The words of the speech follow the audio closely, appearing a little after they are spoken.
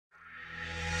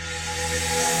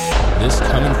This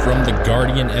coming from The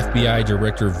Guardian. FBI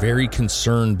director very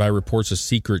concerned by reports of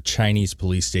secret Chinese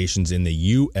police stations in the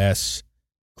U.S.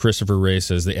 Christopher Wray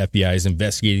says the FBI is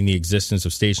investigating the existence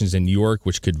of stations in New York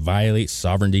which could violate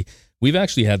sovereignty. We've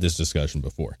actually had this discussion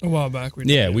before. A while back.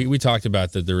 We talked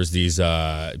about that there was these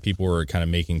people were kind of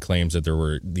making claims that there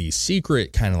were these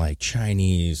secret kind of like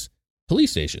Chinese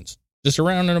police stations just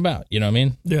around and about, you know what I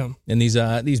mean? Yeah. And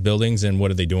these buildings, and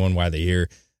what are they doing? Why are they here?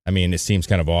 I mean, it seems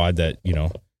kind of odd that, you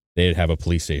know, they'd have a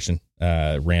police station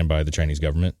ran by the Chinese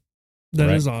government. That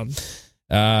is odd.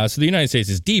 So the United States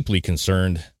is deeply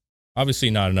concerned. Obviously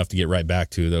not enough to get right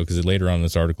back to, though, because later on in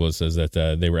this article it says that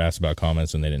they were asked about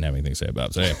comments and they didn't have anything to say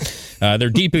about it. So yeah. They're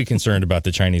deeply concerned about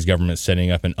the Chinese government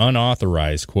setting up an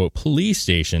unauthorized, quote, police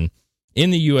station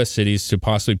in the U.S. cities to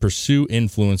possibly pursue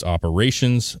influence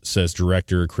operations, says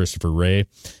Director Christopher Wray.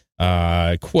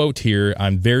 Quote here,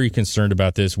 I'm very concerned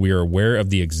about this. We are aware of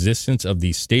the existence of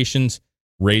these stations.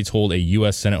 Wray told a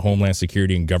U.S. Senate Homeland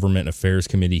Security and Government Affairs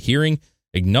Committee hearing,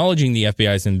 acknowledging the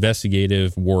FBI's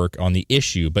investigative work on the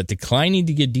issue, but declining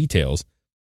to give details,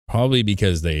 probably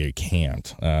because they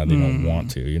can't. They don't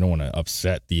want to. You don't want to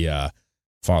upset the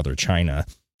father China.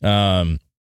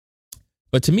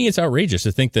 But to me, it's outrageous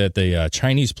to think that the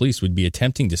Chinese police would be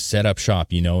attempting to set up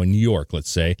shop, you know, in New York,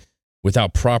 let's say,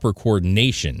 without proper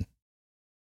coordination.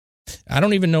 I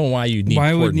don't even know why you'd need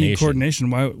coordination. Why would need coordination?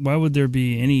 Why would there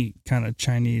be any kind of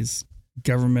Chinese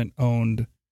government-owned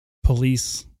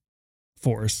police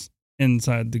force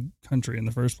inside the country in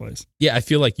the first place? Yeah, I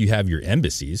feel like you have your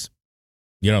embassies.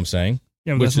 You know what I'm saying?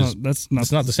 Yeah, but that's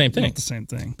not the same thing. Not the same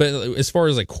thing. But as far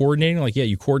as like coordinating, like, yeah,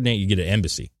 you coordinate, you get an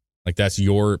embassy. Like, that's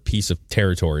your piece of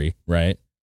territory, right?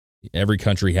 Every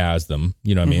country has them.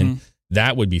 You know what I mean?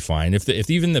 That would be fine. If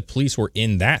even the police were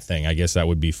in that thing, I guess that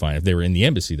would be fine. If they were in the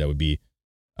embassy, that would be,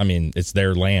 I mean, it's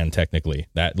their land, technically.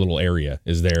 That little area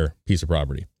is their piece of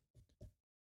property.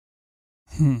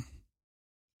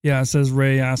 Yeah, it says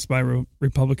Wray asked by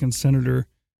Republican Senator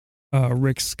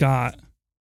Rick Scott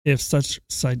if such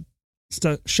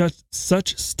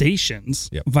stations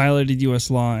violated U.S.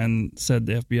 law, and said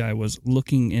the FBI was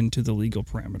looking into the legal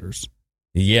parameters.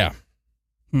 Yeah.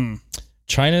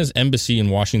 China's embassy in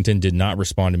Washington did not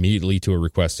respond immediately to a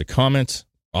request to comment.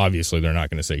 Obviously, they're not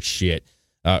going to say shit.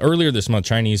 Earlier this month,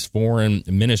 Chinese Foreign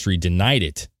Ministry denied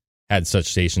it had such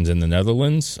stations in the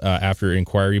Netherlands after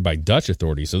inquiry by Dutch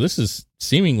authorities. So this is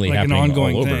seemingly like happening an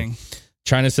ongoing all over. Thing.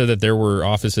 China said that there were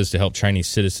offices to help Chinese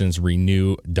citizens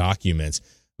renew documents.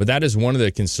 But that is one of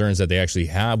the concerns that they actually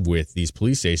have with these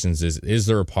police stations is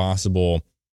there a possible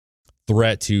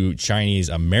threat to Chinese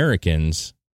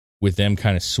Americans with them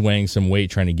kind of swaying some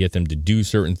weight, trying to get them to do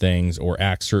certain things or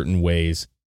act certain ways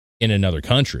in another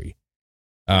country,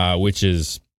 which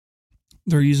is...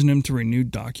 They're using them to renew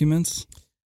documents?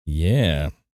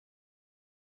 Yeah.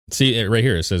 See, right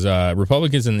here, it says,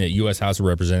 Republicans in the U.S. House of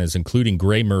Representatives, including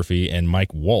Gray Murphy and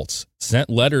Mike Waltz, sent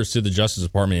letters to the Justice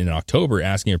Department in October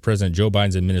asking if President Joe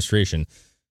Biden's administration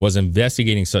was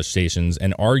investigating such stations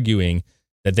and arguing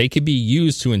that they could be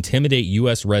used to intimidate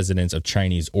U.S. residents of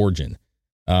Chinese origin.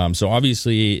 So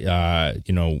obviously,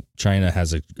 you know, China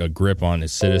has a grip on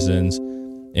its citizens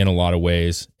in a lot of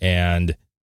ways. And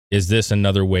is this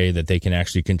another way that they can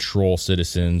actually control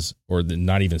citizens, or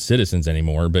not even citizens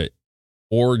anymore, but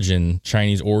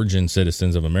Chinese origin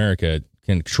citizens of America,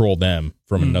 can control them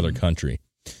from another country?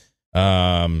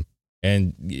 And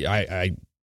I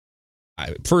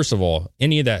first of all,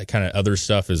 any of that kind of other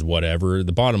stuff is whatever.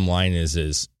 The bottom line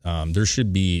is there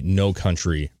should be no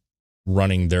country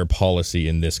running their policy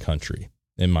in this country,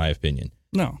 in my opinion.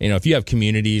 No. You know, if you have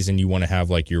communities and you want to have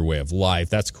like your way of life,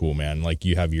 that's cool, man. Like,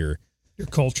 you have your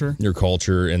culture,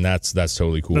 and that's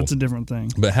totally cool. That's a different thing.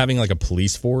 But having like a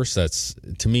police force, that's,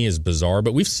 to me, is bizarre.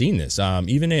 But we've seen this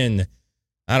even in,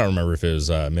 I don't remember if it was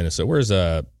Minnesota. Where's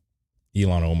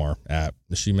Ilhan Omar at?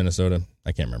 Is she Minnesota?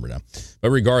 I can't remember now.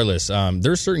 But regardless,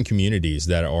 there's certain communities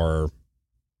that are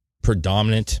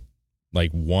predominant,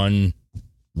 like one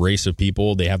race of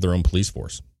people. They have their own police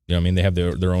force. You know what I mean? They have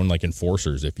their own like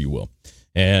enforcers, if you will.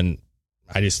 And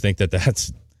I just think that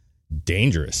that's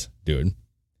dangerous, dude.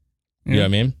 You know what I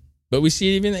mean? But we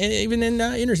see even in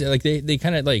inner city, like they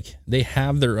kind of like, they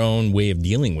have their own way of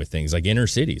dealing with things, like inner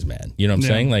cities, man. You know what I'm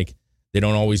saying? Like, they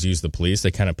don't always use the police.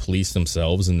 They kind of police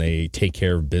themselves and they take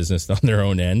care of business on their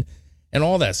own end. And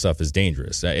all that stuff is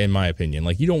dangerous, in my opinion.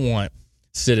 Like, you don't want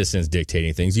citizens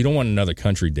dictating things. You don't want another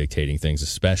country dictating things,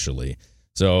 especially.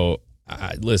 So,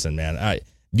 listen, man,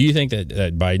 do you think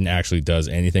that Biden actually does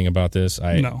anything about this?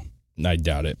 No. I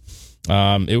doubt it.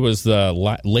 It was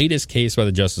the latest case by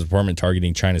the Justice Department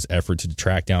targeting China's effort to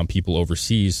track down people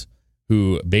overseas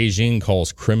who Beijing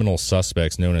calls criminal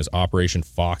suspects known as Operation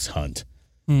Fox Hunt.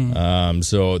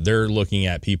 So they're looking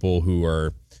at people who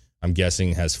are, I'm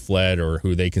guessing, has fled or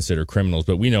who they consider criminals.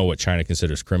 But we know what China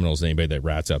considers criminals: anybody that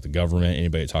rats out the government,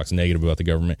 anybody that talks negative about the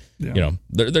government. Yeah. You know,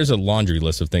 there's a laundry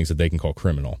list of things that they can call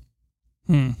criminal.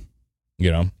 You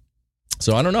know,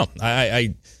 so I don't know.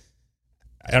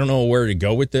 I don't know where to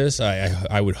go with this.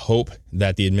 I would hope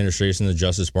that the administration, the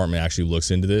Justice Department, actually looks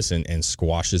into this and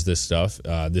squashes this stuff.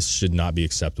 This should not be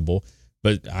acceptable.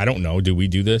 But I don't know. Do we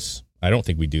do this? I don't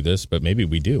think we do this, but maybe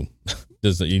we do.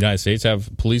 Does the United States have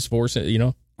police force? You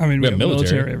know, I mean, we have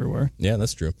military everywhere. Yeah,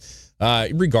 that's true.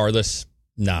 Regardless,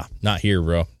 nah, not here,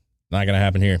 bro. Not gonna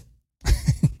happen here.